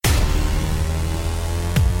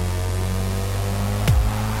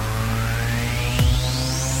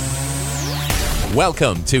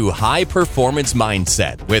Welcome to High Performance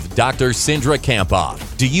Mindset with Dr. Cindra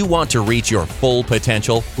Kamphoff. Do you want to reach your full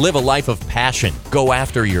potential? Live a life of passion. Go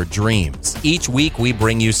after your dreams. Each week, we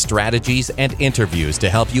bring you strategies and interviews to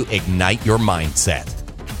help you ignite your mindset.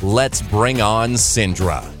 Let's bring on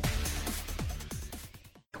Cindra.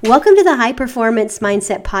 Welcome to the High Performance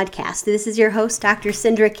Mindset Podcast. This is your host, Dr.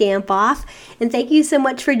 Cindra Kamphoff, and thank you so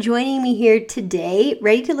much for joining me here today.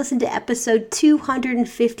 Ready to listen to episode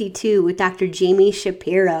 252 with Dr. Jamie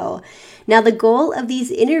Shapiro. Now, the goal of these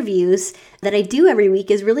interviews that I do every week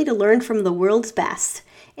is really to learn from the world's best.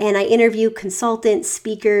 And I interview consultants,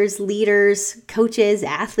 speakers, leaders, coaches,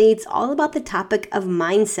 athletes, all about the topic of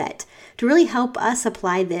mindset to really help us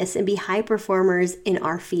apply this and be high performers in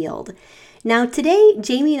our field. Now today,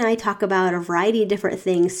 Jamie and I talk about a variety of different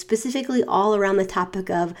things, specifically all around the topic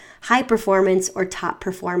of high performance or top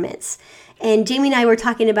performance. And Jamie and I were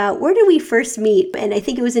talking about where did we first meet? And I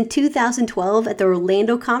think it was in 2012 at the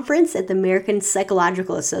Orlando conference at the American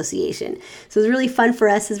Psychological Association. So it was really fun for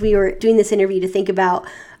us as we were doing this interview to think about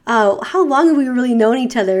how long have we really known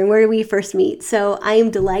each other and where did we first meet? So I am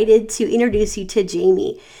delighted to introduce you to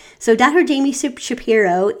Jamie. So Dr. Jamie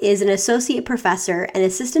Shapiro is an associate professor and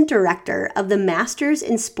assistant director of the Masters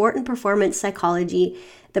in Sport and Performance Psychology,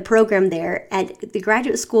 the program there at the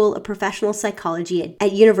Graduate School of Professional Psychology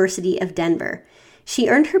at University of Denver. She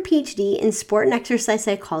earned her PhD in Sport and Exercise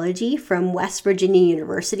Psychology from West Virginia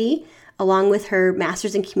University, along with her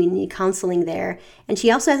Master's in Community Counseling there, and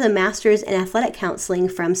she also has a Master's in Athletic Counseling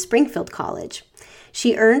from Springfield College.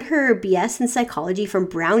 She earned her BS in Psychology from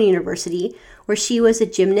Brown University, where she was a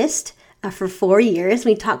gymnast for 4 years.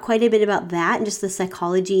 We talked quite a bit about that and just the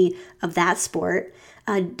psychology of that sport.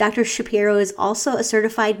 Dr. Shapiro is also a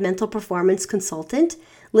certified mental performance consultant,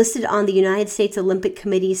 listed on the United States Olympic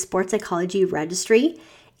Committee's Sports Psychology Registry,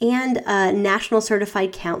 and a national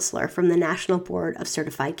certified counselor from the National Board of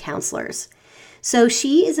Certified Counselors. So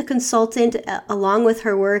she is a consultant along with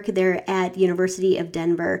her work there at University of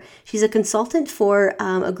Denver. She's a consultant for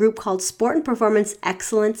a group called Sport and Performance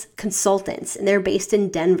Excellence Consultants, and they're based in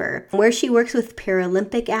Denver, where she works with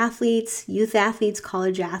Paralympic athletes, youth athletes,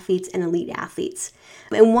 college athletes, and elite athletes.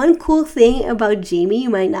 And one cool thing about Jamie you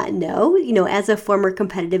might not know, as a former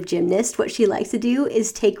competitive gymnast, what she likes to do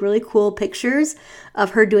is take really cool pictures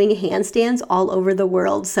of her doing handstands all over the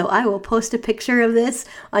world. So I will post a picture of this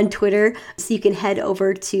on Twitter so you can head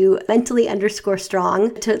over to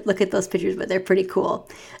mentally_strong to look at those pictures, but they're pretty cool.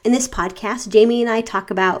 In this podcast, Jamie and I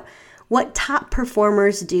talk about what top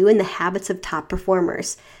performers do and the habits of top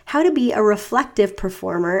performers, how to be a reflective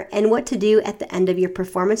performer, and what to do at the end of your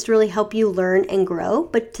performance to really help you learn and grow,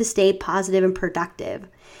 but to stay positive and productive.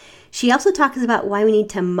 She also talks about why we need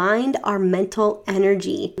to mind our mental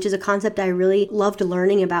energy, which is a concept I really loved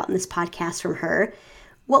learning about in this podcast from her.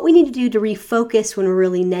 What we need to do to refocus when we're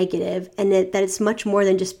really negative, and that it's much more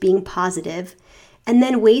than just being positive. And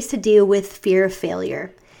then ways to deal with fear of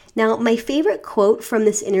failure. Now, my favorite quote from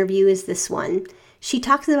this interview is this one. She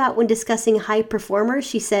talks about when discussing high performers,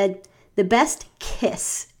 she said, "The best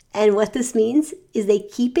kiss." And what this means is they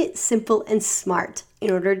keep it simple and smart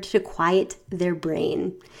in order to quiet their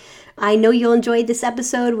brain. I know you'll enjoy this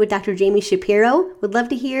episode with Dr. Jamie Shapiro. Would love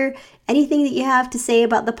to hear anything that you have to say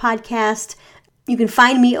about the podcast. You can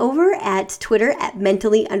find me over at Twitter at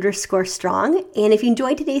mentally_strong. And if you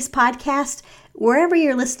enjoyed today's podcast, wherever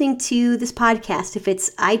you're listening to this podcast, if it's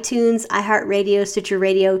iTunes, iHeartRadio, Stitcher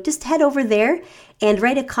Radio, just head over there and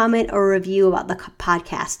write a comment or review about the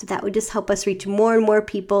podcast. That would just help us reach more and more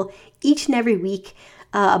people each and every week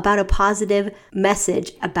about a positive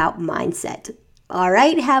message about mindset. All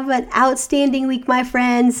right, have an outstanding week, my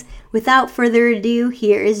friends. Without further ado,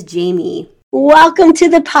 here is Jamie. Welcome to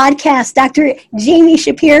the podcast, Dr. Jamie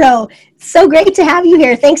Shapiro. So great to have you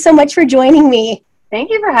here. Thanks so much for joining me. Thank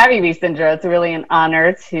you for having me, Cindra. It's really an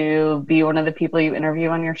honor to be one of the people you interview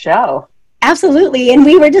on your show. Absolutely. And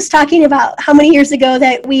we were just talking about how many years ago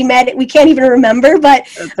that we met. We can't even remember, but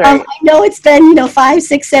That's right. I know it's been, 5,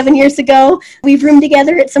 6, 7 years ago. We've roomed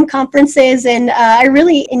together at some conferences, and I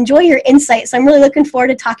really enjoy your insight. So I'm really looking forward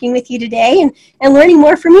to talking with you today and learning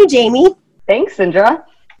more from you, Jamie. Thanks, Cindra.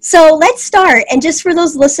 So let's start. And just for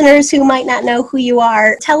those listeners who might not know who you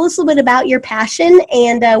are, tell us a little bit about your passion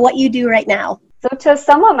and what you do right now. So to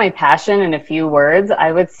sum up my passion in a few words,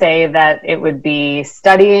 I would say that it would be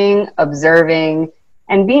studying, observing,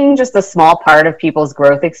 and being just a small part of people's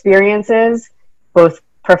growth experiences, both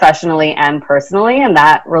professionally and personally. And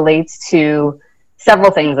that relates to several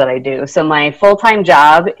things that I do. So my full-time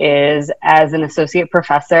job is as an associate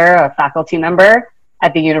professor, a faculty member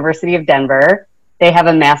at the University of Denver. They have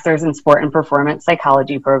a master's in sport and performance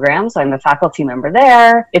psychology program, so I'm a faculty member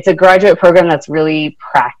there. It's a graduate program that's really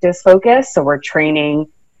practice focused, so we're training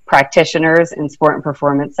practitioners in sport and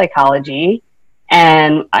performance psychology,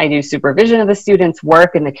 and I do supervision of the students'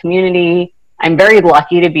 work in the community. I'm very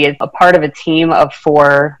lucky to be a part of a team of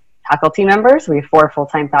 4 faculty members. We have 4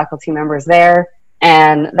 full-time faculty members there,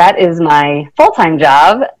 and that is my full-time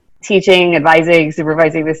job, teaching, advising,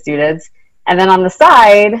 supervising the students. And then on the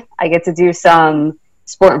side, I get to do some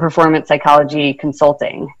sport and performance psychology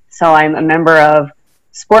consulting. So I'm a member of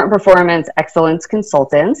Sport and Performance Excellence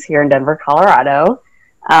Consultants here in Denver, Colorado.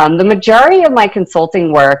 The majority of my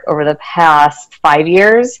consulting work over the past 5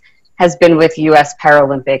 years has been with U.S.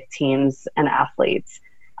 Paralympic teams and athletes.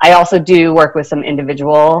 I also do work with some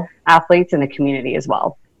individual athletes in the community as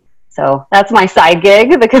well. So that's my side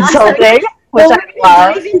gig, the consulting. Awesome. Which well, I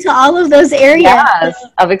love. Dive into all of those areas. Yes,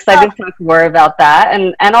 I'm excited to talk more about that.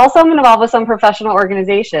 And also I'm involved with some professional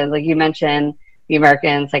organizations. Like you mentioned, the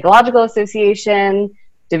American Psychological Association,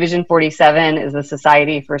 Division 47 is the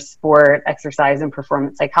Society for Sport, Exercise, and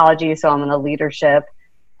Performance Psychology. So I'm in the leadership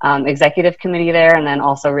executive committee there, and then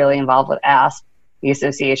also really involved with ASP, the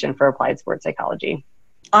Association for Applied Sports Psychology.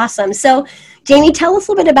 Awesome. So, Jamie, tell us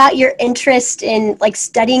a little bit about your interest in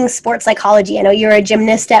studying sports psychology. I know you're a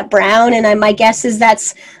gymnast at Brown, and my guess is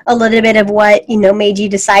that's a little bit of what, made you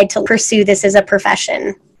decide to pursue this as a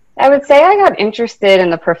profession. I would say I got interested in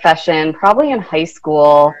the profession probably in high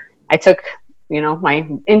school. I took, my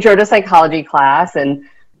intro to psychology class and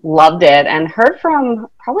loved it, and heard from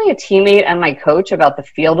probably a teammate and my coach about the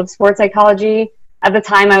field of sports psychology. At the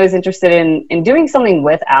time, I was interested in doing something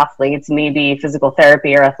with athletes, maybe physical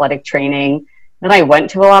therapy or athletic training. Then I went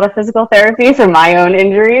to a lot of physical therapy for my own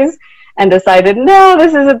injuries and decided, no,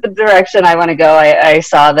 this isn't the direction I want to go. I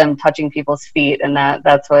saw them touching people's feet, and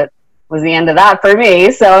that's what was the end of that for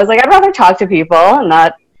me. So I was like, I'd rather talk to people and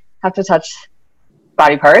not have to touch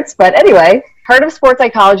body parts. But anyway, heard of sports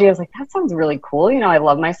psychology. I was like, that sounds really cool. I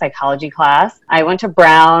love my psychology class. I went to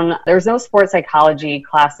Brown. There was no sports psychology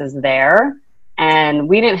classes there. And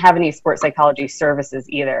we didn't have any sports psychology services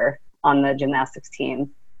either on the gymnastics team.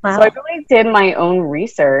 Wow. So I really did my own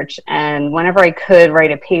research, and whenever I could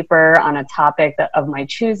write a paper on a topic of my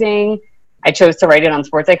choosing, I chose to write it on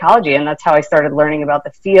sports psychology, and that's how I started learning about the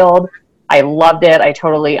field. I loved it. I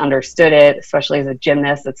totally understood it, especially as a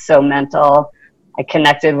gymnast. It's so mental. I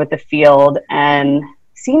connected with the field, and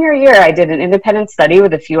senior year, I did an independent study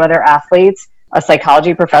with a few other athletes. A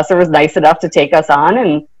psychology professor was nice enough to take us on,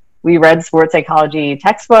 and we read sports psychology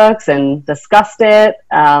textbooks and discussed it.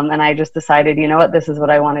 And I just decided, this is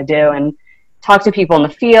what I want to do, and talk to people in the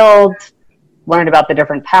field, learned about the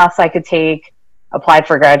different paths I could take, applied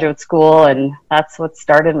for graduate school, and that's what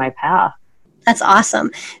started my path. That's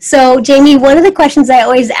awesome. So, Jamie, one of the questions I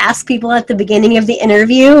always ask people at the beginning of the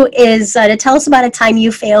interview is to tell us about a time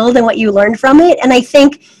you failed and what you learned from it. And I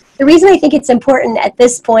think the reason I think it's important at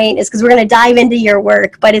this point is because we're going to dive into your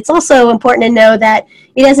work, but it's also important to know that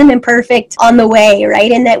it hasn't been perfect on the way,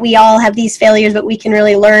 right? And that we all have these failures, but we can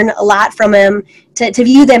really learn a lot from them to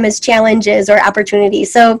view them as challenges or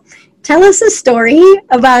opportunities. So tell us a story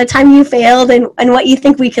about a time you failed and what you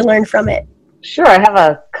think we can learn from it. Sure, I have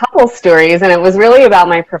a couple stories, and it was really about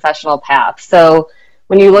my professional path. So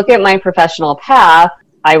when you look at my professional path,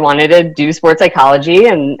 I wanted to do sports psychology,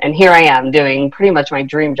 and here I am doing pretty much my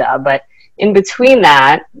dream job. But in between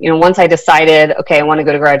that, once I decided, okay, I want to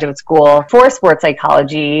go to graduate school for sports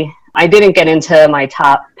psychology, I didn't get into my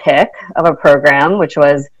top pick of a program, which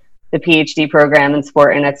was the PhD program in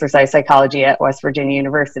sport and exercise psychology at West Virginia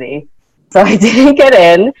University. So I didn't get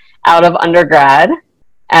in out of undergrad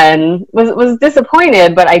and was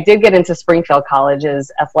disappointed, but I did get into Springfield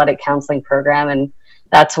College's athletic counseling program, and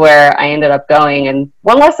that's where I ended up going. And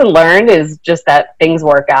one lesson learned is just that things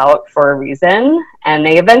work out for a reason, and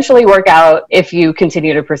they eventually work out if you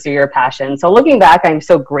continue to pursue your passion. So looking back, I'm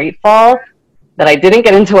so grateful that I didn't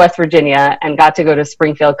get into West Virginia and got to go to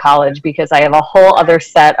Springfield College, because I have a whole other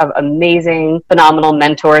set of amazing, phenomenal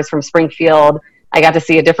mentors from Springfield. I got to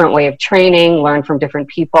see a different way of training, learn from different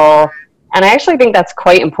people. And I actually think that's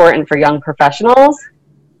quite important for young professionals.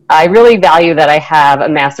 I really value that I have a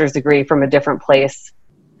master's degree from a different place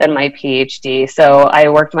than my PhD. So I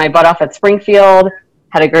worked my butt off at Springfield,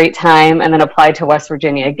 had a great time, and then applied to West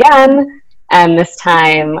Virginia again. And this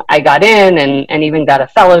time I got in and even got a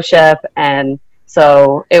fellowship. And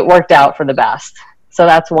so it worked out for the best. So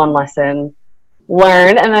that's one lesson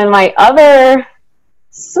learned. And then my other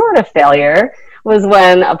sort of failure was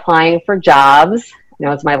when applying for jobs.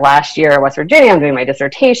 It's my last year at West Virginia. I'm doing my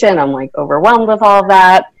dissertation. I'm overwhelmed with all of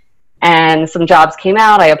that. And some jobs came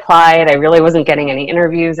out. I applied. I really wasn't getting any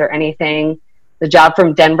interviews or anything. the job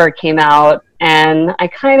from Denver came out, and I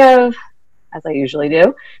kind of, as I usually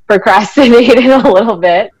do, procrastinated a little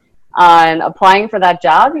bit on applying for that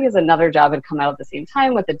job because another job had come out at the same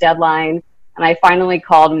time with the deadline. And I finally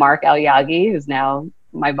called Mark Al-Yagi, who's now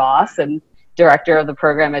my boss and director of the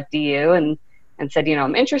program at DU, and said,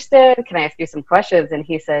 I'm interested. Can I ask you some questions? And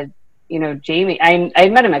he said, Jamie, I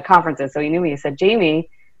met him at conferences, so he knew me. He said, Jamie,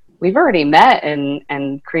 we've already met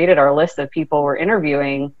and created our list of people we're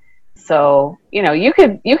interviewing. So, you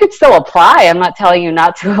could still apply. I'm not telling you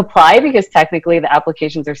not to apply because technically the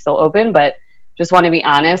applications are still open, but just want to be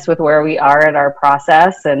honest with where we are at our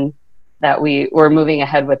process and that we're moving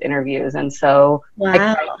ahead with interviews. And so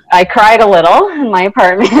wow. I cried a little in my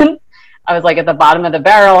apartment. I was like at the bottom of the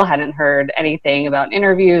barrel, hadn't heard anything about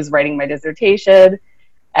interviews, writing my dissertation.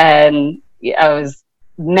 And I was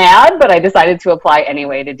mad, but I decided to apply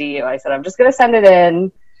anyway to DU. I said, I'm just going to send it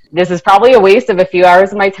in. This is probably a waste of a few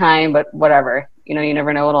hours of my time, but whatever. You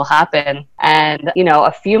never know what'll happen. And,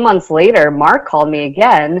 a few months later, Mark called me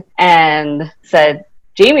again and said,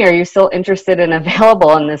 Jamie, are you still interested and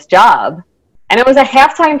available in this job? And it was a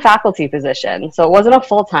half-time faculty position, so it wasn't a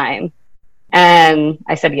full-time. And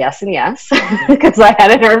I said yes and yes, because I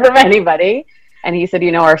hadn't heard from anybody. And he said,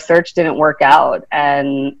 our search didn't work out,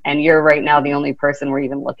 and you're right now the only person we're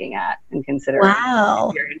even looking at and considering. Wow.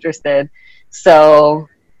 If you're interested. So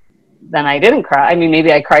then I didn't cry. I mean,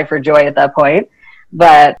 maybe I cried for joy at that point,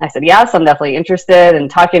 but I said, yes, I'm definitely interested. And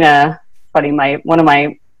talking to one of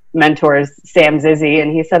my mentors, Sam Zizzi,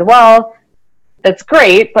 and he said, well, that's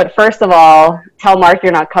great, but first of all, tell Mark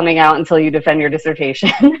you're not coming out until you defend your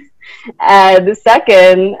dissertation. And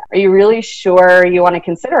second, are you really sure you want to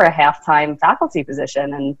consider a half-time faculty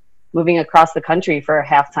position and moving across the country for a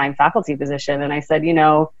half-time faculty position? And I said,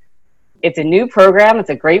 it's a new program.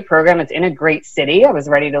 It's a great program. It's in a great city. I was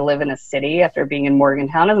ready to live in a city after being in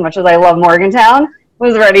Morgantown. As much as I love Morgantown, I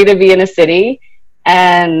was ready to be in a city.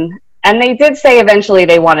 And they did say eventually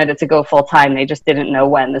they wanted it to go full-time. They just didn't know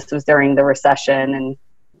when. This was during the recession in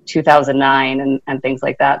 2009 and things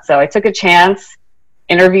like that. So I took a chance,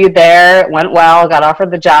 interviewed there, went well, got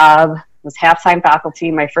offered the job, was half-time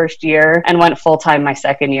faculty my first year, and went full-time my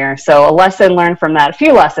second year. So a lesson learned from that, a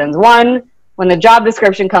few lessons. One, when the job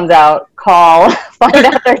description comes out, call, find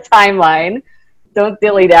out their timeline. Don't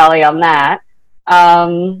dilly-dally on that.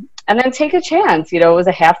 And then take a chance. It was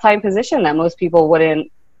a half-time position that most people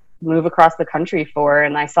wouldn't move across the country for.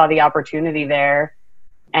 And I saw the opportunity there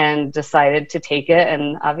and decided to take it.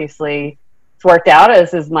 And obviously it's worked out.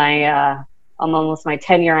 This is almost my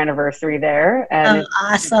 10-year anniversary there. And it's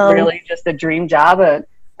awesome. Really just a dream job, an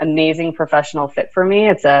amazing professional fit for me.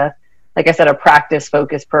 It's like I said, a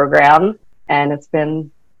practice-focused program. And it's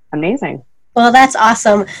been amazing. Well, that's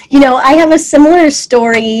awesome. I have a similar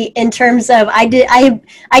story in terms of I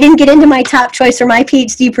didn't get into my top choice for my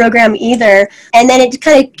PhD program either. And then it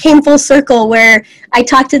kind of came full circle where I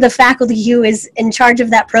talked to the faculty who is in charge of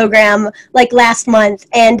that program like last month.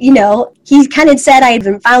 And, he kind of said, I've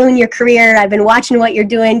been following your career. I've been watching what you're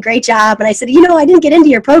doing. Great job. And I said, I didn't get into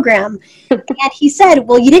your program. And he said,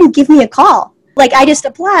 well, you didn't give me a call. Like I just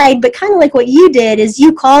applied, but kind of like what you did is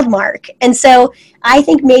you called Mark. And so I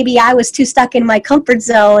think maybe I was too stuck in my comfort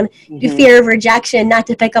zone to fear of rejection, not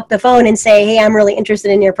to pick up the phone and say, hey, I'm really interested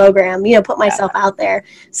in your program, put myself out there.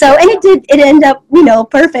 So, and it ended up,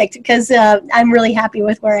 perfect because I'm really happy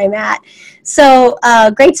with where I'm at. So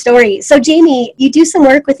great story. So Jamie, you do some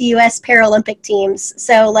work with the U.S. Paralympic teams.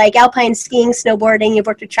 So like alpine skiing, snowboarding, you've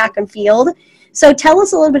worked with track and field. So tell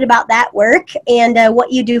us a little bit about that work and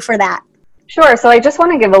what you do for that. Sure. So I just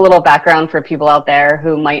want to give a little background for people out there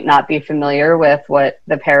who might not be familiar with what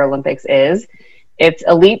the Paralympics is. It's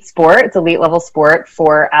elite sport. It's elite level sport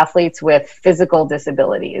for athletes with physical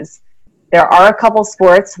disabilities. There are a couple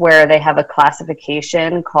sports where they have a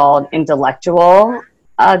classification called intellectual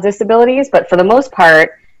disabilities, but for the most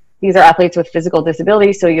part, these are athletes with physical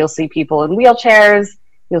disabilities. So you'll see people in wheelchairs.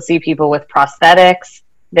 You'll see people with prosthetics.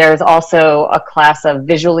 There's also a class of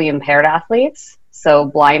visually impaired athletes. So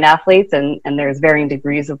blind athletes, and there's varying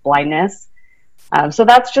degrees of blindness. So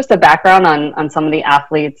that's just a background on some of the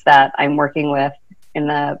athletes that I'm working with in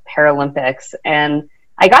the Paralympics. And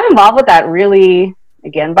I got involved with that really,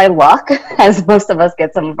 again, by luck, as most of us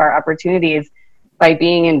get some of our opportunities by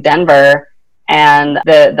being in Denver. And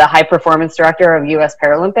the high performance director of U.S.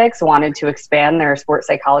 Paralympics wanted to expand their sports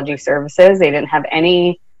psychology services. They didn't have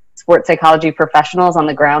any sports psychology professionals on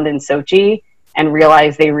the ground in Sochi, and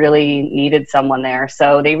realized they really needed someone there.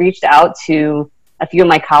 So they reached out to a few of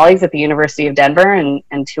my colleagues at the University of Denver,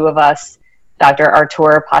 and two of us, Dr.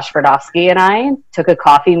 Artur Pashvardovsky and I, took a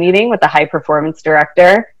coffee meeting with the high performance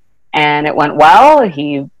director, and it went well.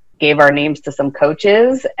 He gave our names to some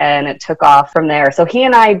coaches, and it took off from there. So he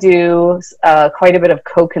and I do quite a bit of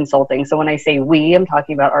co-consulting. So when I say we, I'm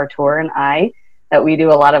talking about Artur and I, that we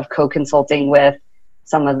do a lot of co-consulting with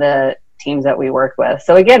some of the teams that we work with.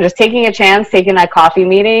 So again, just taking a chance, taking that coffee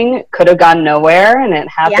meeting, could have gone nowhere, and it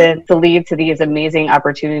happened to lead to these amazing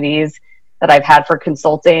opportunities that I've had for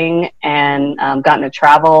consulting, and gotten to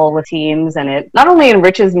travel with teams. And it not only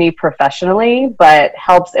enriches me professionally, but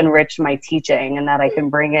helps enrich my teaching, and that I can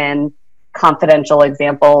bring in confidential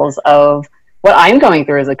examples of what I'm going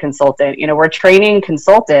through as a consultant. You know, we're training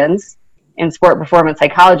consultants in sport performance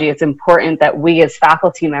psychology. It's important that we as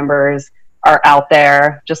faculty members are out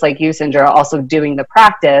there, just like you, Sindra, also doing the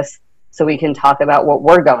practice, so we can talk about what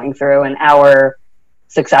we're going through and our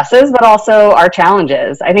successes, but also our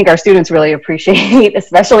challenges. I think our students really appreciate,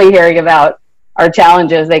 especially hearing about our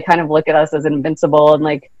challenges. They kind of look at us as invincible and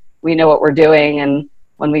like we know what we're doing. And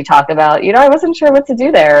when we talk about, I wasn't sure what to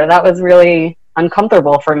do there, that was really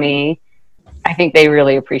uncomfortable for me, I think they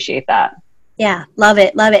really appreciate that. Yeah, love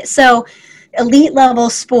it. So elite level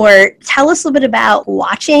sport, tell us a little bit about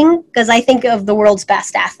watching, because I think of the world's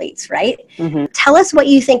best athletes, right? Mm-hmm. Tell us what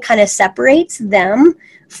you think kind of separates them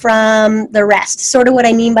from the rest. Sort of what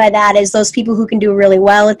I mean by that is those people who can do really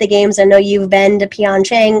well at the games. I know you've been to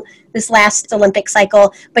Pyeongchang this last Olympic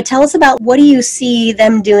cycle, but tell us about what do you see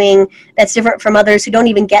them doing that's different from others who don't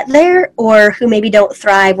even get there, or who maybe don't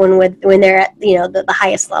thrive when they're at the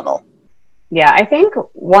highest level. Yeah, I think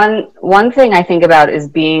one thing I think about is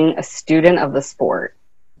being a student of the sport.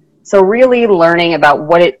 So really learning about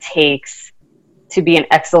what it takes to be an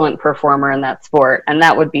excellent performer in that sport. And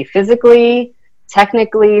that would be physically,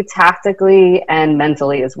 technically, tactically, and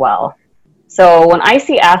mentally as well. So when I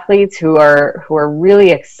see athletes who are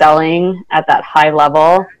really excelling at that high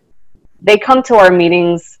level, they come to our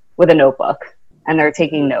meetings with a notebook and they're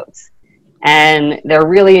taking notes. And they're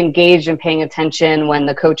really engaged and paying attention when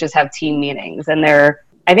the coaches have team meetings. And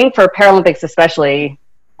I think for Paralympics especially,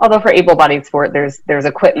 although for able-bodied sport, there's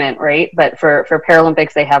equipment, right? But for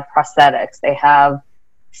Paralympics, they have prosthetics. They have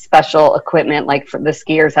special equipment, like for the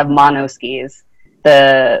skiers have mono skis.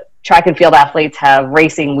 The track and field athletes have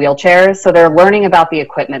racing wheelchairs. So they're learning about the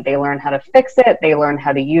equipment. They learn how to fix it. They learn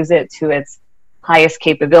how to use it to its highest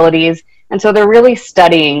capabilities. And so they're really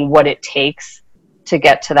studying what it takes to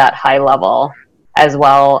get to that high level, as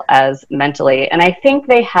well as mentally. And I think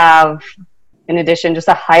they have, in addition, just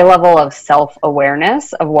a high level of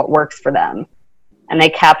self-awareness of what works for them. And they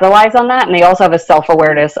capitalize on that. And they also have a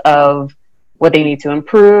self-awareness of what they need to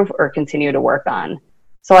improve or continue to work on.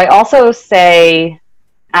 So I also say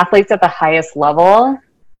athletes at the highest level,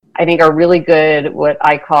 I think, are really good, what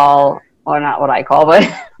I call, or not what I call, but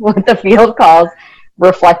what the field calls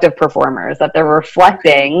reflective performers, that they're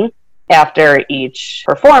reflecting after each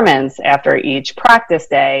performance, after each practice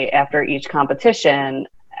day, after each competition,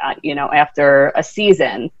 after a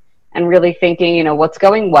season, and really thinking, what's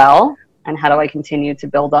going well and how do I continue to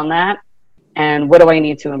build on that? And what do I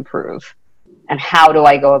need to improve? And how do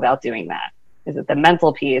I go about doing that? Is it the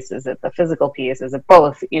mental piece? Is it the physical piece? Is it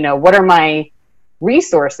both? What are my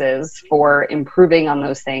resources for improving on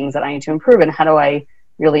those things that I need to improve? And how do I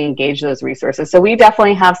really engage those resources? So we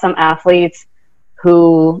definitely have some athletes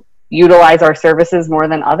who utilize our services more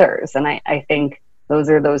than others. And I think those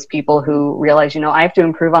are those people who realize, I have to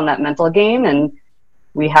improve on that mental game. And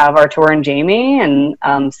we have Artur and Jamie,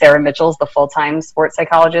 and Sarah Mitchell's the full-time sports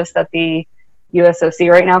psychologist at the USOC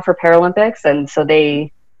right now for Paralympics. And so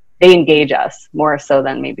they engage us more so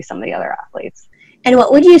than maybe some of the other athletes. And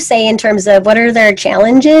what would you say in terms of what are their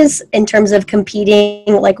challenges in terms of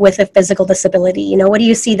competing like with a physical disability? What do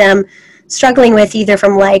you see them struggling with, either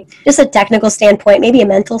from like just a technical standpoint, maybe a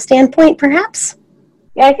mental standpoint, perhaps?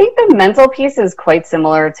 Yeah, I think the mental piece is quite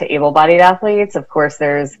similar to able-bodied athletes. Of course,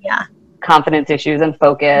 there's confidence issues and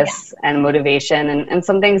focus and motivation, and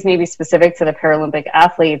some things maybe specific to the Paralympic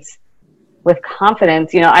athletes with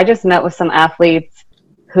confidence. I just met with some athletes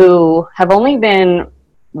who have only been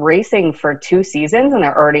racing for 2 seasons and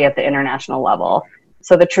they're already at the international level.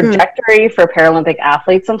 So the trajectory for Paralympic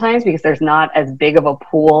athletes sometimes, because there's not as big of a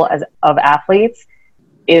pool of athletes,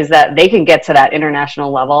 is that they can get to that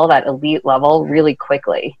international level, that elite level, really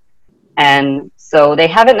quickly. And so they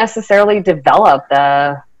haven't necessarily developed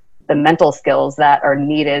the mental skills that are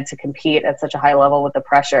needed to compete at such a high level with the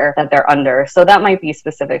pressure that they're under. So that might be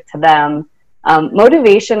specific to them.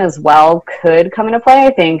 Motivation as well could come into play.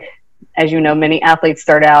 I think, as you know, many athletes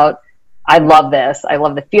start out, I love this. I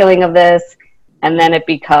love the feeling of this. And then it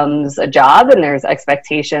becomes a job, and there's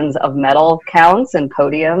expectations of medal counts and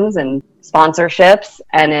podiums and sponsorships,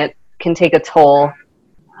 and it can take a toll.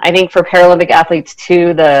 I think for Paralympic athletes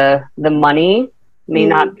too, the money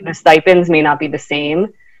The stipends may not be the same.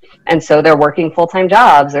 And so they're working full-time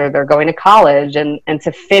jobs or they're going to college, and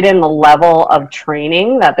to fit in the level of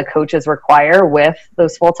training that the coaches require with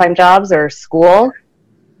those full-time jobs or school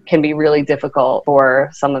can be really difficult for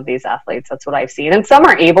some of these athletes. That's what I've seen. And some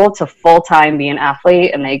are able to full-time be an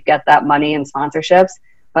athlete and they get that money and sponsorships,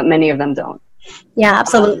 but many of them don't. Yeah,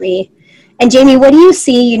 absolutely. And Jamie, what do you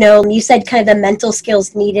see, you said kind of the mental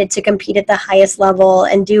skills needed to compete at the highest level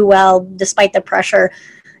and do well despite the pressure.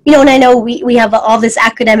 And I know we have all this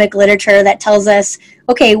academic literature that tells us,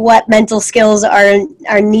 okay, what mental skills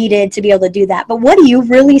are needed to be able to do that. But what do you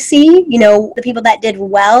really see? The people that did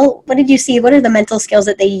well, what did you see? What are the mental skills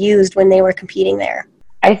that they used when they were competing there?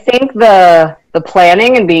 I think the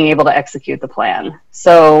planning and being able to execute the plan.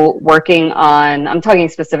 So working on, I'm talking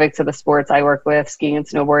specific to the sports I work with, skiing and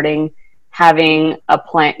snowboarding, having a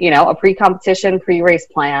plan, a pre-competition, pre-race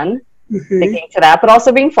plan, sticking to that, but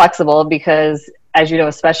also being flexible because, as you know,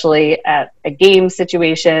 especially at a game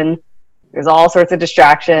situation, there's all sorts of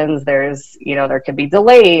distractions. There's, there could be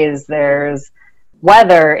delays. There's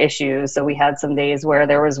weather issues. So we had some days where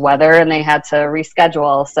there was weather and they had to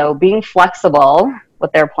reschedule. So being flexible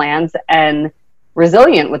with their plans and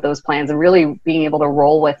resilient with those plans and really being able to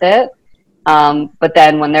roll with it. But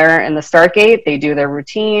then when they're in the start gate, they do their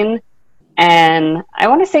routine. And I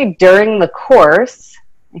want to say during the course,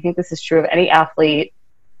 I think this is true of any athlete,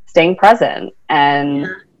 staying present and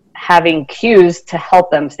having cues to help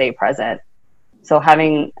them stay present. So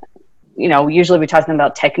having, usually we talk to them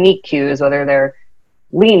about technique cues, whether they're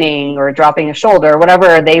leaning or dropping a shoulder,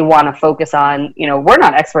 whatever they want to focus on. We're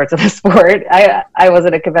not experts in the sport. I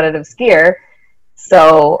wasn't a competitive skier.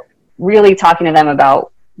 So really talking to them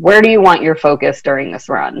about where do you want your focus during this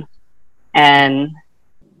run and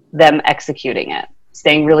them executing it,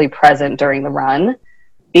 staying really present during the run.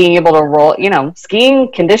 Being able to roll, skiing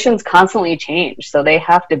conditions constantly change. So they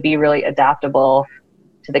have to be really adaptable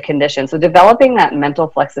to the conditions. So developing that mental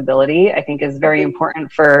flexibility, I think, is very important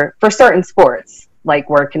for certain sports, like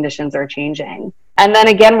where conditions are changing. And then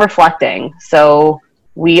again, reflecting. So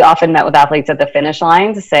we often met with athletes at the finish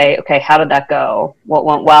line to say, okay, how did that go? What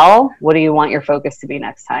went well? What do you want your focus to be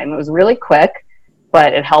next time? It was really quick,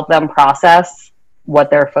 but it helped them process what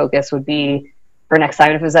their focus would be for next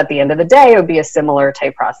time. If it was at the end of the day, it would be a similar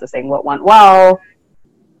type processing. What went well?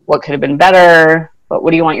 What could have been better? But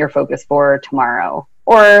what do you want your focus for tomorrow?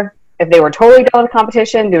 Or if they were totally done with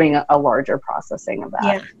competition, doing a larger processing of that.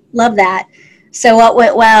 Yeah, love that. So what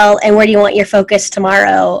went well and where do you want your focus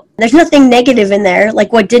tomorrow? There's nothing negative in there,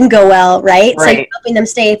 like what didn't go well, right? So you're helping them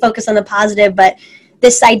stay focused on the positive, but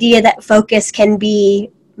this idea that focus can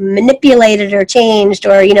be manipulated or changed,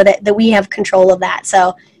 or, that we have control of that.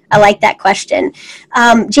 So I like that question.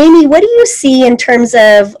 Jamie, what do you see in terms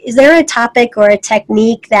of, is there a topic or a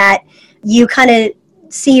technique that you kind of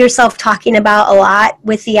see yourself talking about a lot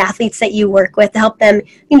with the athletes that you work with to help them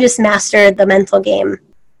just master the mental game?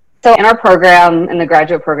 So in our program, in the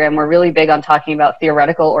graduate program, we're really big on talking about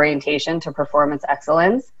theoretical orientation to performance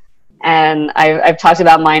excellence. And I've talked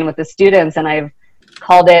about mine with the students, and I've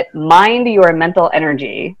called it mind your mental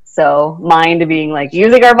energy. So mind being like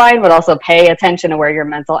using our mind, but also pay attention to where your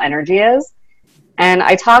mental energy is. And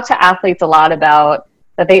I talk to athletes a lot about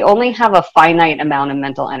that they only have a finite amount of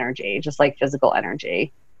mental energy, just like physical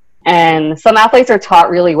energy. And some athletes are taught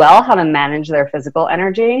really well how to manage their physical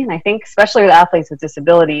energy. And I think especially with athletes with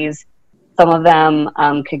disabilities, some of them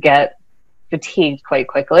could get fatigued quite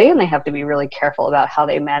quickly, and they have to be really careful about how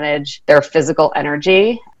they manage their physical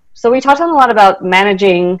energy. So we talked a lot about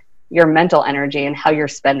managing your mental energy and how you're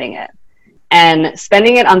spending it, and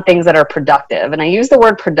spending it on things that are productive. And I use the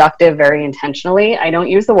word productive very intentionally. I don't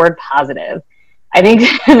use the word positive. I think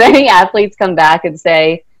many athletes come back and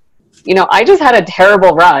say, I just had a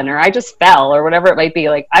terrible run, or I just fell, or whatever it might be.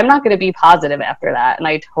 Like, I'm not going to be positive after that. And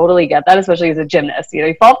I totally get that, especially as a gymnast.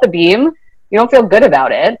 You fall off the beam, you don't feel good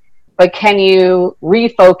about it. But can you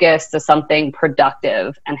refocus to something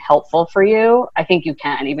productive and helpful for you? I think you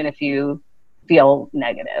can, even if you feel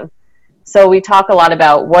negative. So we talk a lot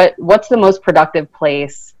about what's the most productive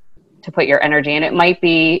place to put your energy. And it might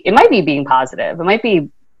be being positive. It might be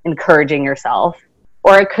encouraging yourself,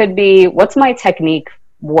 or it could be, what's my technique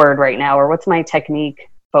word right now, or what's my technique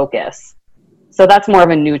focus? So that's more of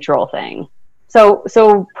a neutral thing. So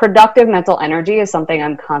productive mental energy is something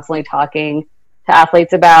I'm constantly talking to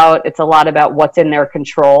athletes about. It's a lot about what's in their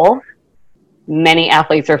control. Many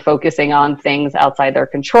athletes are focusing on things outside their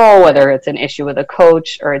control, whether it's an issue with a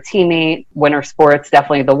coach or a teammate. Winter sports,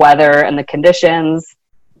 definitely the weather and the conditions.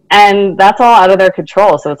 And that's all out of their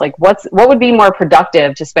control. So it's like, what would be more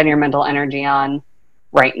productive to spend your mental energy on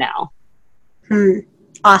right now?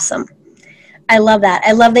 Awesome. I love that.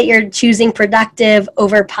 I love that you're choosing productive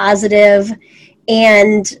over positive,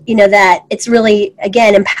 and that it's really,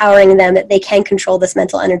 again, empowering them that they can control this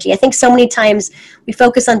mental energy. I think so many times we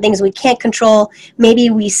focus on things we can't control. Maybe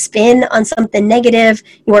we spin on something negative,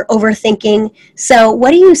 we're overthinking. So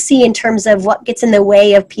what do you see in terms of what gets in the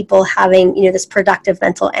way of people having this productive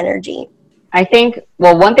mental energy? I think,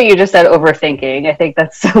 well, one thing you just said, overthinking. I think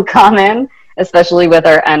that's so common, especially with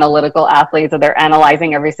our analytical athletes, that they're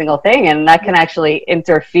analyzing every single thing, and that can actually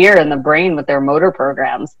interfere in the brain with their motor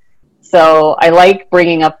programs. So I like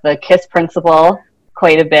bringing up the KISS principle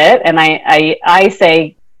quite a bit, and I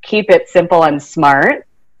say keep it simple and smart.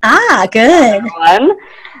 Good.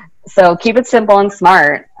 So keep it simple and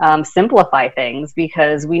smart. Simplify things,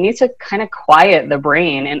 because we need to kind of quiet the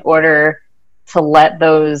brain in order to let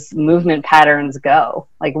those movement patterns go.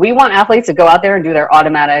 Like, we want athletes to go out there and do their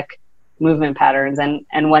automatic movement patterns.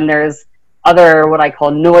 And when there's other, what I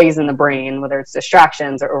call noise in the brain, whether it's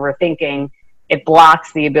distractions or overthinking, it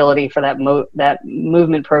blocks the ability for that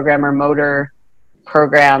movement program or motor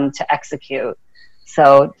program to execute.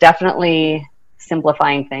 So definitely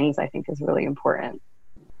simplifying things, I think, is really important.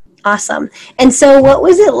 Awesome. And so what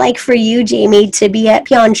was it like for you, Jamie, to be at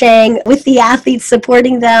Pyeongchang with the athletes,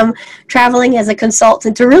 supporting them, traveling as a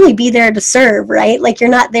consultant, to really be there to serve, right? Like, you're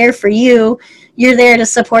not there for you, you're there to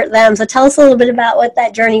support them. So tell us a little bit about what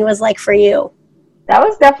that journey was like for you. That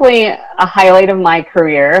was definitely a highlight of my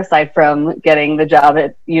career, aside from getting the job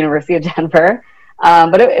at University of Denver.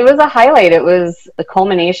 But it was a highlight. It was the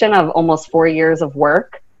culmination of almost 4 years of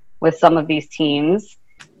work with some of these teams.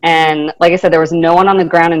 And like I said, there was no one on the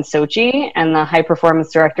ground in Sochi, and the high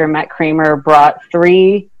performance director, Matt Kramer, brought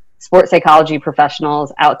 3 sports psychology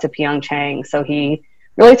professionals out to Pyeongchang. So he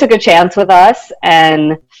really took a chance with us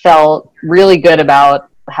and felt really good about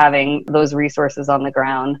having those resources on the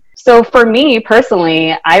ground. So for me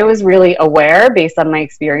personally, I was really aware, based on my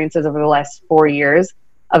experiences over the last 4 years,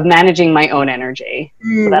 of managing my own energy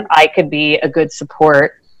so that I could be a good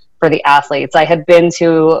support for the athletes. I had been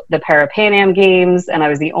to the Para-Pan Am Games, and I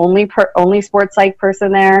was the only sports psych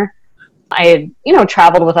person there. I had,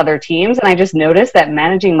 traveled with other teams, and I just noticed that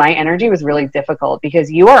managing my energy was really difficult,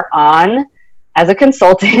 because you are on as a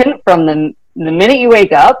consultant from the minute you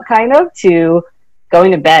wake up, kind of, to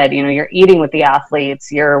going to bed. You're eating with the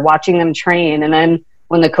athletes, you're watching them train, and then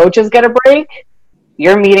when the coaches get a break,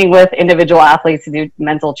 you're meeting with individual athletes to do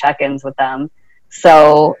mental check-ins with them.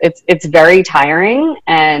 So it's very tiring,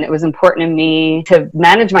 and it was important to me to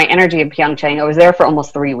manage my energy in Pyeongchang. I was there for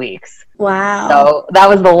almost 3 weeks. Wow. So that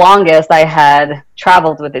was the longest I had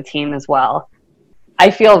traveled with the team as well.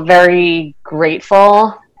 I feel very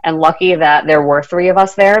grateful and lucky that there were 3 of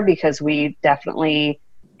us there, because we definitely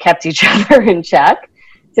kept each other in check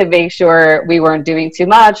to make sure we weren't doing too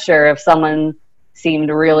much, or if someone seemed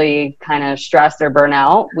really kind of stressed or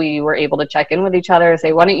burnout, we were able to check in with each other and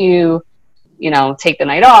say, why don't you take the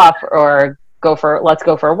night off, or let's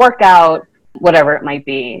go for a workout, whatever it might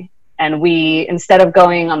be. And we, instead of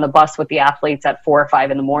going on the bus with the athletes at 4 or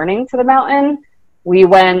 5 in the morning to the mountain, we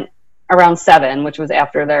went around 7, which was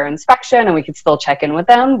after their inspection, and we could still check in with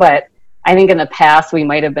them. But I think in the past, we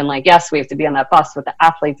might have been like, yes, we have to be on that bus with the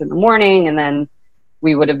athletes in the morning, and then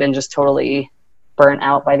we would have been just totally burnt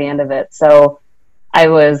out by the end of it. So I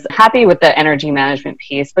was happy with the energy management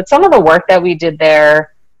piece. But some of the work that we did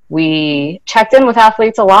there, we checked in with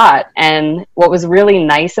athletes a lot. And what was really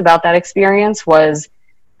nice about that experience was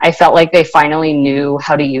I felt like they finally knew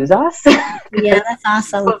how to use us. Yeah, that's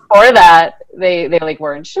awesome. Before that, they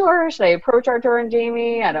weren't sure. Should I approach Artur and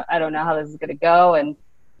Jamie? I don't know how this is going to go. And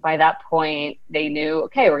by that point, they knew,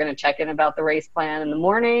 okay, we're going to check in about the race plan in the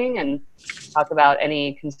morning and talk about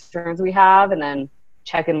any concerns we have, and then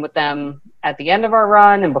check in with them at the end of our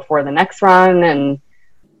run and before the next run. And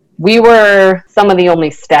we were some of the only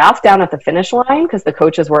staff down at the finish line, because the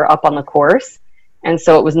coaches were up on the course. And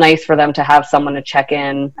so it was nice for them to have someone to check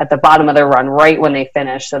in at the bottom of their run right when they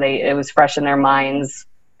finished, so it was fresh in their minds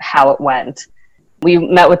how it went. We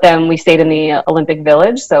met with them. We stayed in the Olympic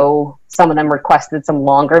Village, so some of them requested some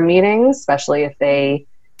longer meetings, especially if they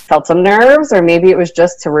felt some nerves, or maybe it was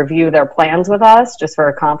just to review their plans with us, just for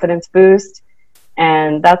a confidence boost.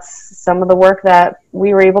 And that's some of the work that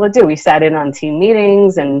we were able to do. We sat in on team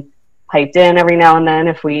meetings and piped in every now and then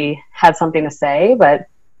if we had something to say. But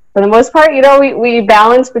for the most part, we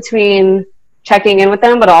balanced between checking in with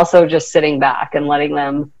them, but also just sitting back and letting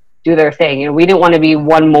them do their thing. We didn't want to be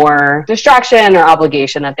one more distraction or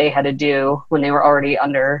obligation that they had to do when they were already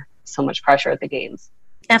under so much pressure at the games.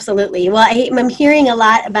 Absolutely. Well, I'm hearing a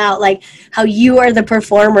lot about like how you are the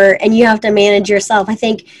performer and you have to manage yourself. I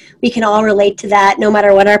think we can all relate to that no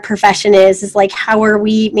matter what our profession is like how are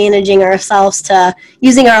we managing ourselves to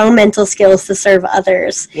using our own mental skills to serve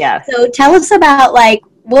others. Yes. So tell us about like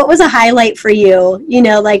what was a highlight for you? You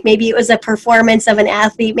know, like maybe it was a performance of an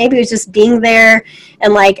athlete, maybe it was just being there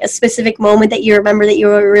and like a specific moment that you remember that you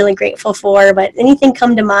were really grateful for, but anything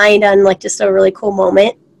come to mind on like just a really cool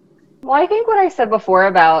moment? Well, I think what I said before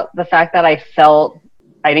about the fact that I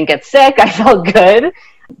didn't get sick, I felt good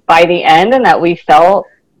by the end, and that we felt,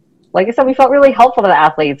 like I said, we felt really helpful to the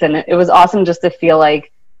athletes. And it was awesome just to feel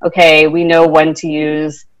like, okay, we know when to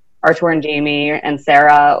use Artur and Jamie and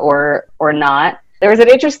Sarah or not. There was an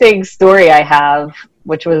interesting story I have,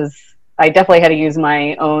 which was I definitely had to use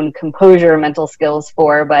my own composure mental skills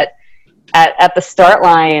for, but at the start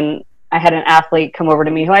line, I had an athlete come over to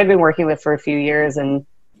me who I'd been working with for a few years and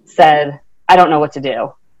said, I don't know what to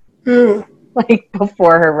do, like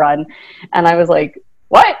before her run. And I was like,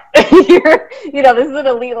 what? This is an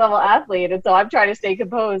elite level athlete. And so I'm trying to stay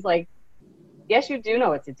composed, like, yes, you do know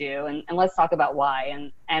what to do. And let's talk about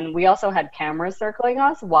why. And we also had cameras circling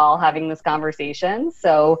us while having this conversation.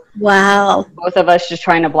 So wow, both of us just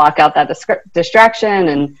trying to block out that distraction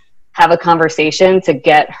and have a conversation to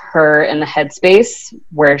get her in the headspace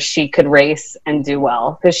where she could race and do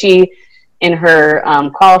well. Because she, in her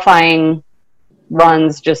qualifying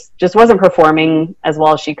runs, just wasn't performing as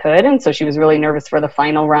well as she could. And so she was really nervous for the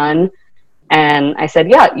final run. And I said,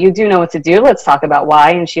 yeah, you do know what to do. Let's talk about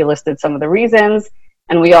why. And she listed some of the reasons.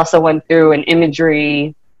 And we also went through an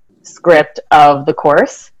imagery script of the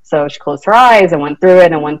course. So she closed her eyes and went through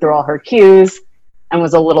it and went through all her cues and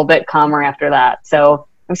was a little bit calmer after that. So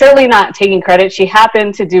I'm certainly not taking credit. She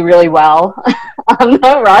happened to do really well on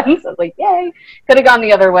the runs. I was like, yay, could have gone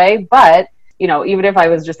the other way. But, even if I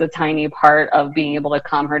was just a tiny part of being able to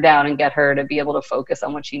calm her down and get her to be able to focus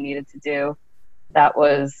on what she needed to do, that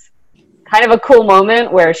was kind of a cool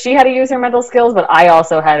moment where she had to use her mental skills, but I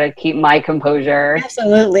also had to keep my composure.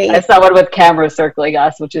 Absolutely. As someone with cameras circling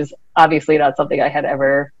us, which is obviously not something I had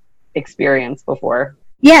ever experienced before.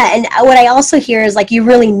 Yeah, and what I also hear is like you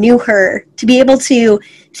really knew her to be able to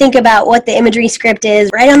think about what the imagery script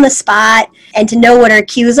is right on the spot and to know what her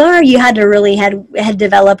cues are. You had to really had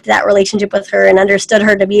developed that relationship with her and understood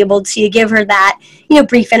her to be able to give her that,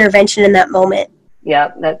 brief intervention in that moment.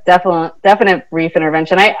 Yeah, that definite brief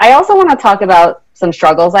intervention. I also want to talk about some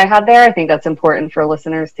struggles I had there. I think that's important for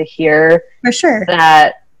listeners to hear. For sure.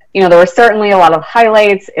 That, there were certainly a lot of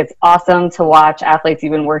highlights. It's awesome to watch athletes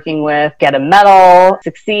you've been working with get a medal,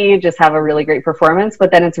 succeed, just have a really great performance.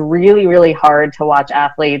 But then it's really, really hard to watch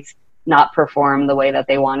athletes not perform the way that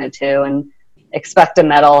they wanted to and expect a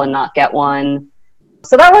medal and not get one.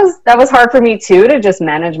 So that was hard for me too, to just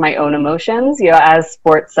manage my own emotions. As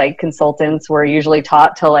sports psych consultants, we're usually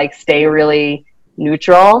taught to like stay really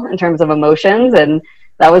neutral in terms of emotions. And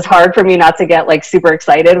that was hard for me not to get like super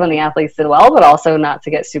excited when the athletes did well, but also not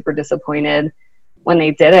to get super disappointed when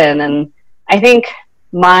they didn't. And I think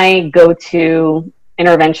my go-to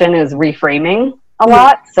intervention is reframing a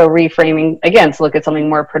lot. So reframing, again, to look at something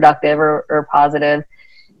more productive or positive.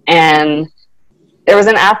 And there was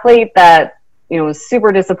an athlete that, was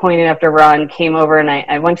super disappointed after a run, came over, and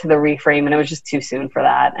I went to the reframe, and it was just too soon for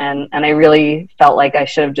that. And I really felt like I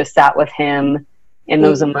should have just sat with him in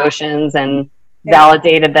those emotions and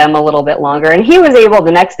validated them a little bit longer. And he was able,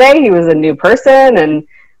 the next day, he was a new person and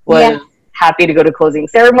was happy to go to closing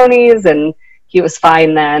ceremonies, and he was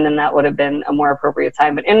fine then, and that would have been a more appropriate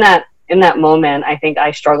time. But in that moment, I think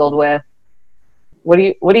I struggled with, what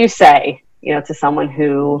do you say? To someone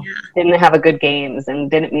who didn't have a good games and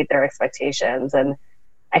didn't meet their expectations. And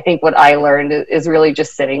I think what I learned is really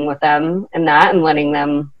just sitting with them in that and letting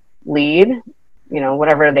them lead,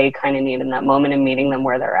 whatever they kind of need in that moment and meeting them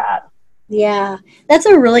where they're at. Yeah, that's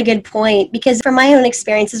a really good point, because from my own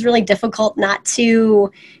experience, it's really difficult not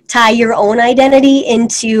to tie your own identity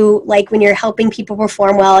into like when you're helping people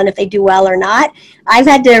perform well and if they do well or not. I've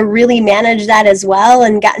had to really manage that as well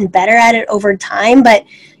and gotten better at it over time. But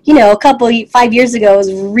 5 years ago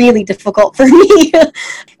was really difficult for me.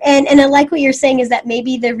 and I like what you're saying is that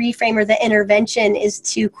maybe the reframe or the intervention is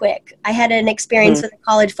too quick. I had an experience with a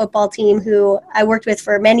college football team who I worked with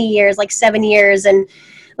for many years, like 7 years. And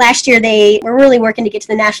last year they were really working to get to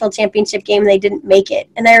the national championship game and they didn't make it.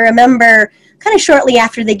 And I remember kind of shortly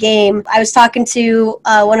after the game, I was talking to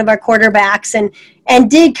one of our quarterbacks and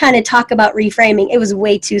did kind of talk about reframing. It was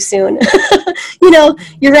way too soon.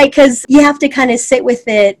 You're right, because you have to kind of sit with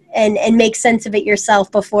it and make sense of it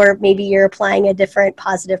yourself before maybe you're applying a different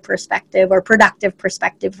positive perspective or productive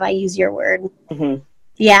perspective, if I use your word. Mm-hmm.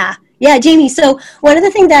 Yeah. Yeah, Jamie, so one of the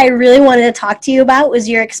things that I really wanted to talk to you about was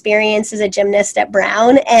your experience as a gymnast at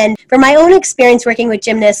Brown. And from my own experience working with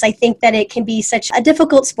gymnasts, I think that it can be such a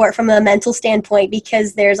difficult sport from a mental standpoint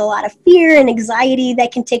because there's a lot of fear and anxiety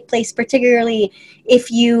that can take place, particularly if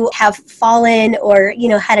you have fallen or,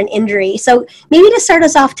 had an injury. So maybe to start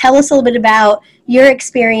us off, tell us a little bit about your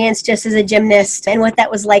experience just as a gymnast and what that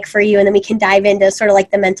was like for you. And then we can dive into sort of like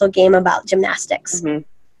the mental game about gymnastics. Mm-hmm.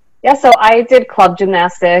 Yeah, so I did club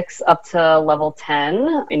gymnastics up to level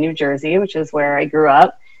 10 in New Jersey, which is where I grew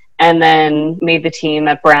up, and then made the team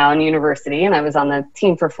at Brown University, and I was on the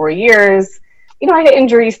team for 4 years. I had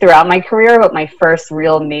injuries throughout my career, but my first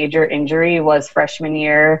real major injury was freshman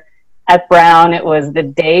year at Brown. It was the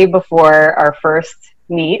day before our first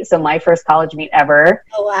meet, so my first college meet ever.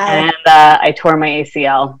 Oh, wow. And I tore my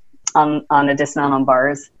ACL on a dismount on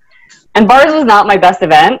bars. And bars was not my best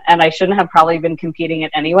event, and I shouldn't have probably been competing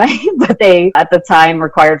it anyway, but they, at the time,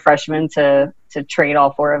 required freshmen to trade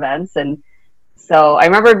all 4 events. And so I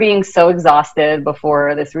remember being so exhausted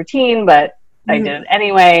before this routine, but I did it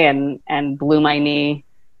anyway and blew my knee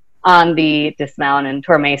on the dismount and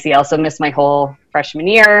tore my ACL, so missed my whole freshman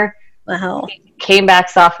year. Wow. Came back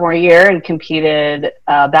sophomore year and competed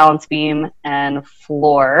balance beam and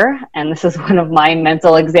floor. And this is one of my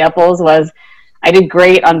mental examples was I did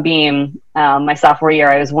great on beam. My sophomore year,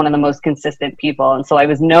 I was one of the most consistent people. And so I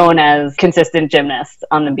was known as consistent gymnast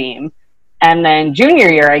on the beam. And then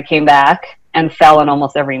junior year, I came back and fell in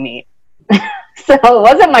almost every meet. So it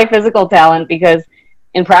wasn't my physical talent because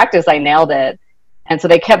in practice, I nailed it. And so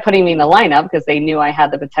they kept putting me in the lineup because they knew I had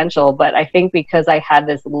the potential. But I think because I had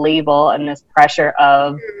this label and this pressure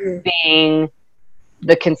of being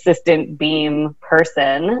the consistent beam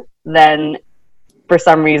person, then for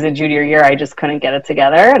some reason, junior year, I just couldn't get it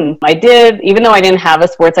together. And I did, even though I didn't have a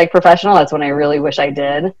sports psych professional, that's when I really wish I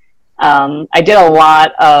did. I did a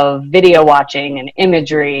lot of video watching and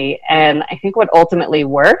imagery. And I think what ultimately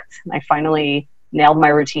worked, I finally nailed my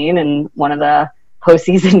routine in one of the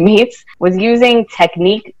postseason meets, was using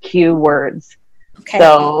technique cue words. Okay.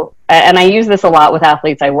 So, and I use this a lot with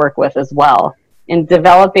athletes I work with as well. In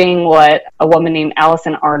developing what a woman named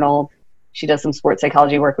Allison Arnold, she does some sports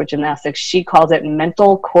psychology work with gymnastics. She calls it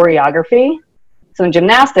mental choreography. So in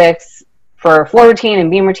gymnastics, for floor routine and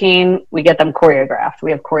beam routine, we get them choreographed.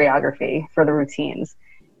 We have choreography for the routines.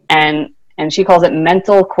 And she calls it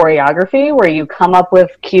mental choreography, where you come up with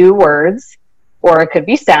cue words, or it could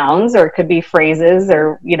be sounds, or it could be phrases,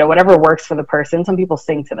 or, whatever works for the person. Some people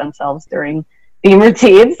sing to themselves during beam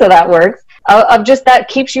routines, so that works. Of just that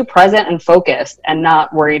keeps you present and focused and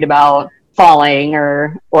not worried about falling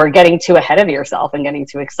or getting too ahead of yourself and getting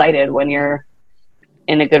too excited when you're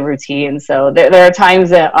in a good routine. So there are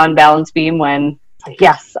times on balance beam when,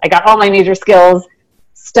 yes, I got all my major skills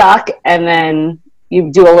stuck, and then you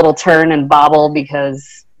do a little turn and bobble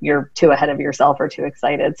because you're too ahead of yourself or too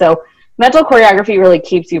excited. So mental choreography really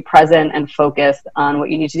keeps you present and focused on what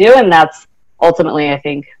you need to do. And that's ultimately, I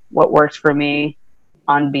think, what worked for me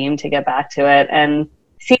on beam to get back to it. And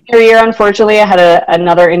senior year, unfortunately, I had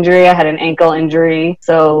another injury. I had an ankle injury,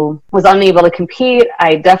 so was unable to compete.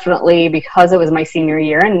 I definitely, because it was my senior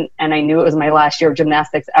year and I knew it was my last year of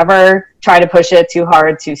gymnastics ever, tried to push it too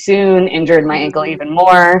hard too soon, injured my ankle even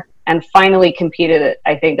more, and finally competed,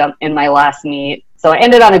 I think, in my last meet. So I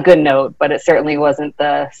ended on a good note, but it certainly wasn't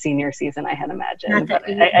the senior season I had imagined.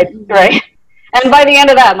 Right. And by the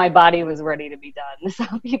end of that, my body was ready to be done. So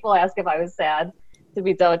people ask if I was sad to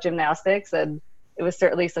be done with gymnastics, and it was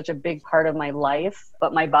certainly such a big part of my life,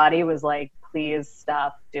 but my body was like, please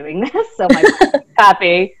stop doing this. So my body was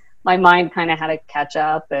happy. My mind kind of had to catch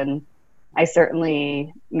up, and I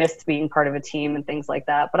certainly missed being part of a team and things like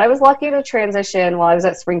that. But I was lucky to transition while I was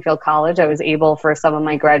at Springfield College. I was able, for some of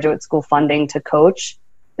my graduate school funding, to coach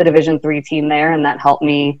the Division III team there, and that helped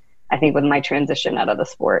me, I think, with my transition out of the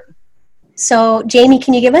sport. So, Jamie,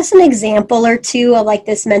 can you give us an example or two of like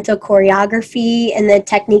this mental choreography and the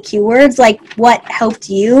technique keywords? Like what helped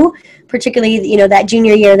you, particularly, that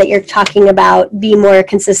junior year that you're talking about, be more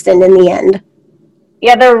consistent in the end?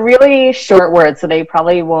 Yeah, they're really short words, so they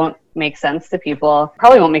probably won't make sense to people.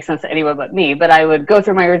 Probably won't make sense to anyone but me, but I would go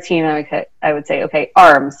through my routine and I would say, okay,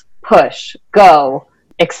 arms, push, go,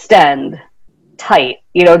 extend, tight.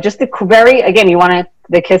 Just the again,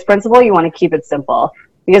 the KISS principle, you want to keep it simple.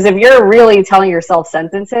 Because if you're really telling yourself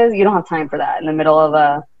sentences, you don't have time for that. In the middle of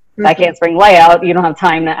a back handspring layout, you don't have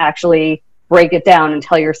time to actually break it down and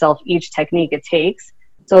tell yourself each technique it takes.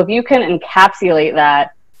 So if you can encapsulate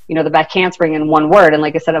that, the back handspring in one word, and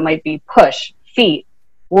like I said, it might be push, feet,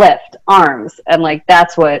 lift, arms, and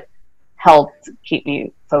that's what helped keep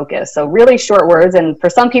me focused. So really short words, and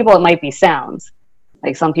for some people it might be sounds.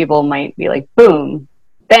 Like some people might be like, boom,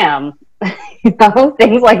 bam,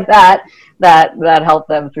 things like that help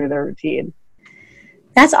them through their routine.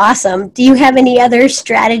 That's awesome. Do you have any other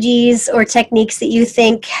strategies or techniques that you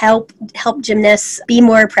think help gymnasts be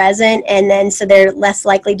more present, and then so they're less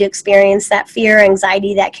likely to experience that fear or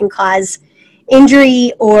anxiety that can cause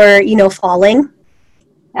injury or, falling?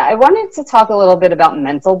 Yeah, I wanted to talk a little bit about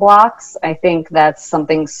mental blocks. I think that's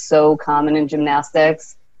something so common in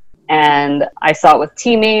gymnastics, and I saw it with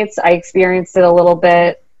teammates. I experienced it a little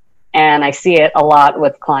bit. And I see it a lot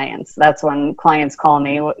with clients. That's when clients call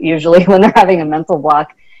me, usually when they're having a mental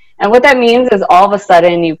block. And what that means is all of a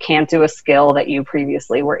sudden you can't do a skill that you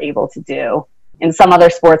previously were able to do. In some other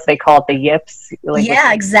sports, they call it the yips. Like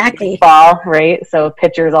yeah, exactly. Ball, right? So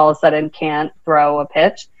pitchers all of a sudden can't throw a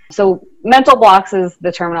pitch. So mental blocks is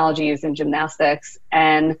the terminology used in gymnastics.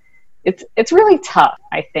 And it's really tough,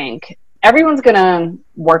 I think. Everyone's going to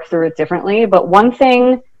work through it differently. But one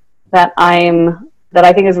thing that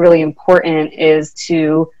I think is really important is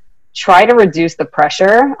to try to reduce the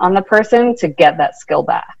pressure on the person to get that skill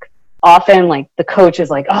back. Often, like, the coach is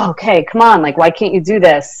like, oh, okay, come on, like, why can't you do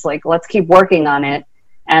this? Like, let's keep working on it.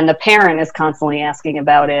 And the parent is constantly asking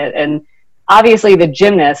about it. And obviously the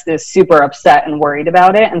gymnast is super upset and worried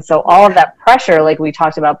about it. And so all of that pressure, like we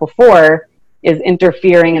talked about before, is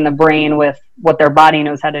interfering in the brain with what their body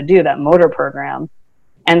knows how to do, that motor program.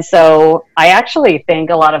 And so I actually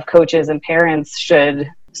think a lot of coaches and parents should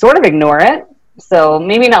sort of ignore it. So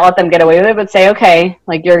maybe not let them get away with it, but say, okay,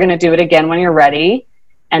 like, you're going to do it again when you're ready,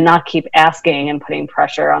 and not keep asking and putting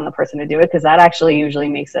pressure on the person to do it, because that actually usually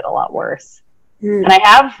makes it a lot worse. And I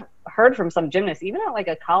have heard from some gymnasts, even at like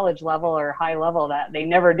a college level or high level, that they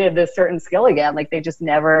never did this certain skill again. Like, they just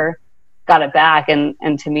never got it back. And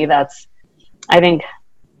to me, that's, I think,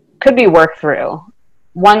 could be worked through.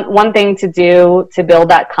 One thing to do to build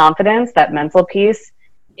that confidence, that mental piece,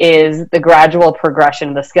 is the gradual progression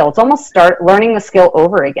of the skill. It's almost start learning the skill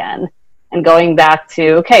over again and going back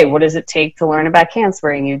to, okay, what does it take to learn a back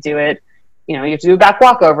handspring? You do it, you have to do a back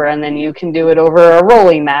walkover, and then you can do it over a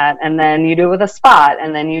rolling mat, and then you do it with a spot,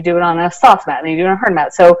 and then you do it on a soft mat, and then you do it on a hard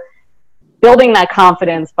mat. So building that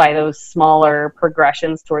confidence by those smaller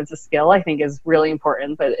progressions towards the skill, I think, is really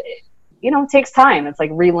important. But, it takes time. It's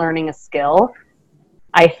like relearning a skill.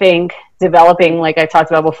 I think developing, like I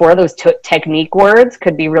talked about before, those technique words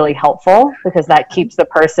could be really helpful, because that keeps the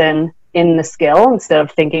person in the skill instead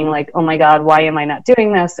of thinking like, oh my God, why am I not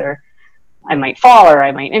doing this? Or I might fall, or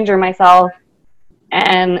I might injure myself.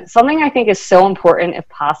 And something I think is so important, if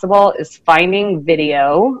possible, is finding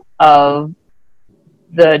video of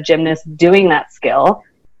the gymnast doing that skill.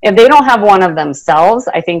 If they don't have one of themselves,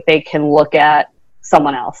 I think they can look at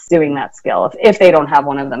someone else doing that skill if they don't have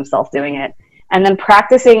one of themselves doing it. And then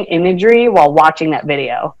practicing imagery while watching that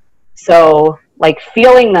video. So, like,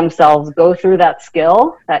 feeling themselves go through that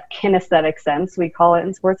skill, that kinesthetic sense, we call it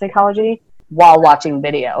in sports psychology, while watching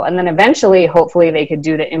video. And then eventually, hopefully, they could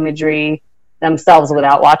do the imagery themselves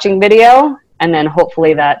without watching video. And then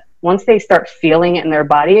hopefully that once they start feeling it in their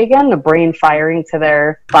body again, the brain firing to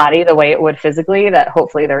their body the way it would physically, that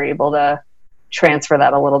hopefully they're able to transfer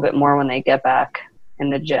that a little bit more when they get back in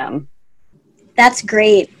the gym. That's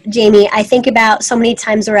great, Jamie. I think about so many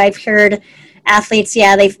times where I've heard athletes,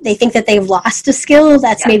 they think that they've lost a skill.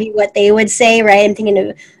 That's maybe what they would say, right? I'm thinking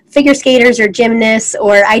of figure skaters or gymnasts,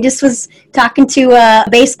 or I just was talking to a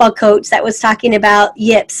baseball coach that was talking about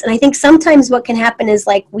yips. And I think sometimes what can happen is,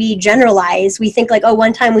 like, we generalize. We think like, oh,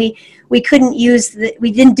 one time we couldn't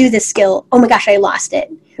we didn't do this skill. Oh my gosh, I lost it.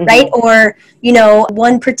 Mm-hmm. Right? Or,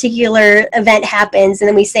 one particular event happens and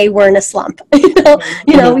then we say we're in a slump. We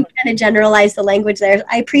kind of generalize the language there.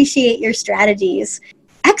 I appreciate your strategies.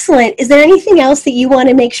 Excellent. Is there anything else that you want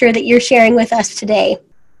to make sure that you're sharing with us today?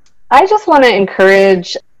 I just want to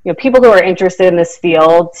encourage people who are interested in this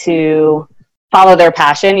field to follow their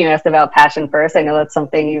passion. You asked about passion first. I know that's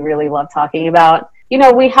something you really love talking about.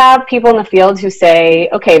 We have people in the field who say,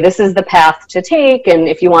 okay, this is the path to take. And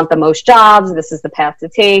if you want the most jobs, this is the path to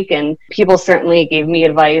take. And people certainly gave me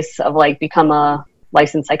advice of, like, become a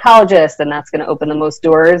licensed psychologist, and that's going to open the most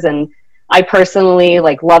doors. And I personally,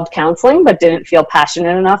 loved counseling, but didn't feel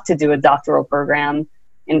passionate enough to do a doctoral program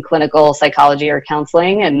in clinical psychology or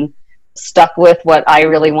counseling, and stuck with what I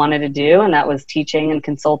really wanted to do, and that was teaching and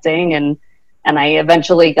consulting, and I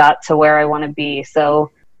eventually got to where I want to be. So,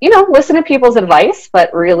 listen to people's advice,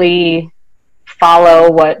 but really follow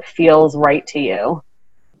what feels right to you.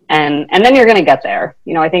 And then you're going to get there.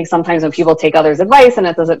 I think sometimes when people take others' advice and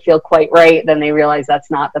it doesn't feel quite right, then they realize that's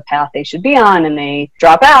not the path they should be on, and they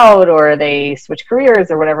drop out, or they switch careers,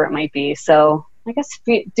 or whatever it might be. So I guess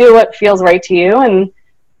do what feels right to you, and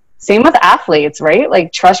same with athletes, right?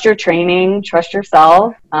 Like, trust your training, trust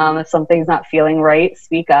yourself. If something's not feeling right,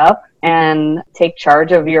 speak up and take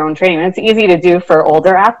charge of your own training. And it's easy to do for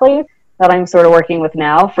older athletes that I'm sort of working with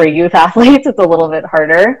now. For youth athletes, it's a little bit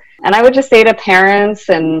harder. And I would just say to parents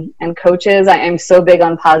and coaches, I'm so big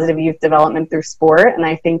on positive youth development through sport. And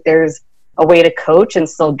I think there's a way to coach and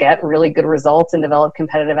still get really good results and develop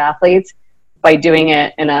competitive athletes by doing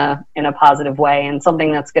it in a positive way, and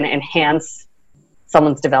something that's going to enhance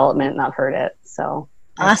someone's development, not hurt it. So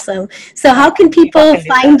awesome. So how can people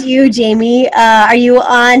find you, Jamie? Are you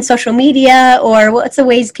on social media, or what's the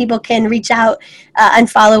ways people can reach out and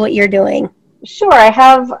follow what you're doing? Sure. I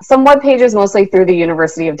have some web pages mostly through the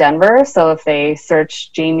University of Denver. So if they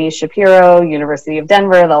search Jamie Shapiro, University of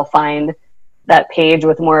Denver, they'll find that page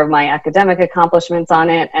with more of my academic accomplishments on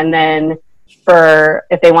it. And then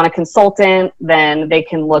if they want a consultant, then they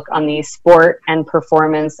can look on the Sport and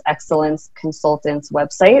Performance Excellence Consultants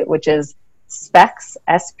website, which is SPEX,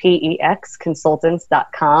 S-P-E-X,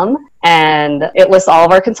 consultants.com. And it lists all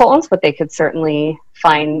of our consultants, but they could certainly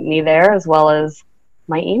find me there, as well as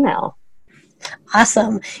my email.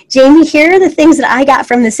 Awesome. Jamie, here are the things that I got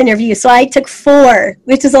from this interview. So I took 4,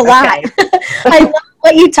 which is a lot. I love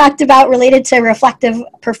what you talked about related to reflective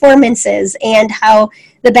performances, and how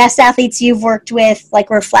the best athletes you've worked with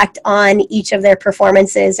reflect on each of their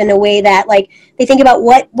performances in a way that they think about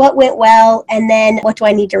what went well, and then what do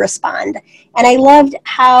I need to respond. And I loved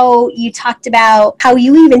how you talked about how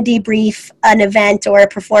you even debrief an event or a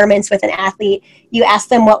performance with an athlete. You ask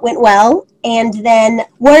them what went well, and then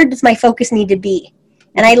where does my focus need to be?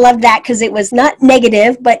 And I love that, because it was not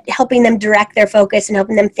negative, but helping them direct their focus and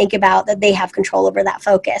helping them think about that they have control over that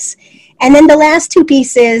focus. And then the last 2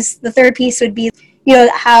 pieces, the third piece would be,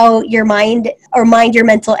 how your mind your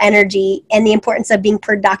mental energy, and the importance of being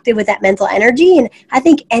productive with that mental energy. And I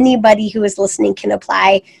think anybody who is listening can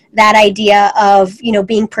apply that idea of,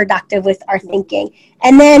 being productive with our thinking.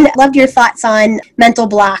 And then loved your thoughts on mental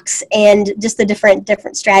blocks and just the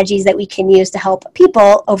different strategies that we can use to help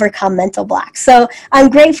people overcome mental blocks. So I'm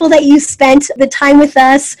grateful that you spent the time with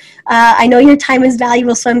us. I know your time is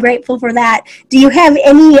valuable, so I'm grateful for that. Do you have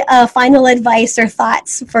any final advice or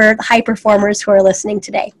thoughts for high performers who are listening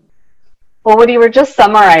today? Well, when you were just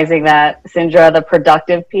summarizing that, Sindra, the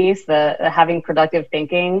productive piece, the having productive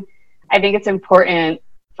thinking, I think it's important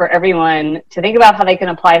for everyone to think about how they can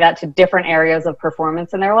apply that to different areas of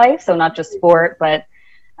performance in their life. So not just sport, but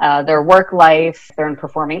their work life, if they're in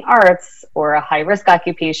performing arts or a high-risk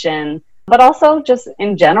occupation, but also just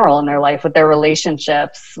in general in their life, with their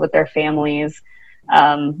relationships, with their families,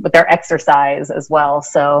 with their exercise as well.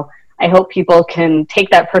 So I hope people can take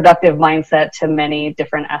that productive mindset to many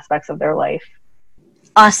different aspects of their life.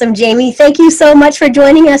 Awesome, Jamie. Thank you so much for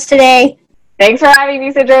joining us today. Thanks for having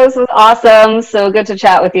me, Sindra. This was awesome. So good to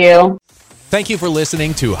chat with you. Thank you for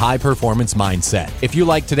listening to High Performance Mindset. If you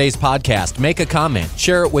like today's podcast, make a comment,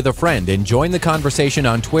 share it with a friend, and join the conversation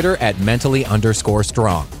on Twitter at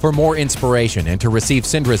mentally_strong. For more inspiration and to receive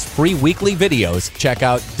Sindra's free weekly videos, check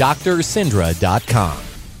out drsindra.com.